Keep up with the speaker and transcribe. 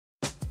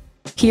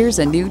Here's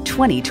a new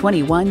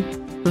 2021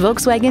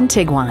 Volkswagen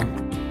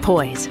Tiguan.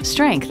 Poise,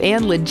 strength,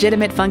 and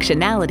legitimate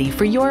functionality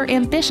for your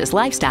ambitious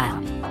lifestyle.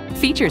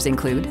 Features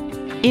include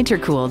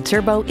intercooled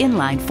turbo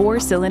inline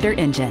 4-cylinder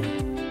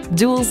engine,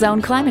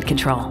 dual-zone climate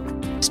control,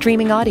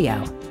 streaming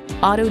audio,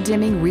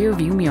 auto-dimming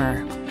rear-view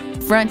mirror,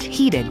 front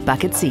heated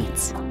bucket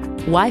seats,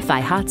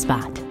 Wi-Fi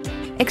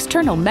hotspot,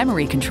 external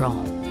memory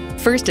control,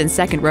 first and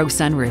second row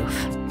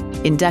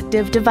sunroof,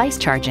 inductive device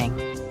charging,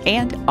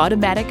 and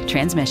automatic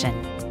transmission.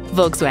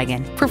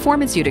 Volkswagen,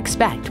 performance you'd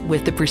expect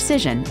with the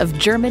precision of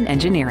German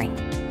engineering.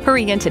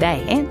 Hurry in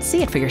today and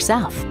see it for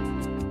yourself.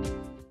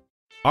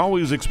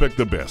 Always expect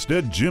the best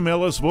at Jim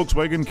Ellis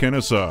Volkswagen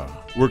Kennesaw.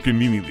 We're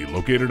conveniently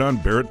located on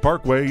Barrett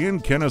Parkway in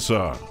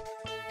Kennesaw.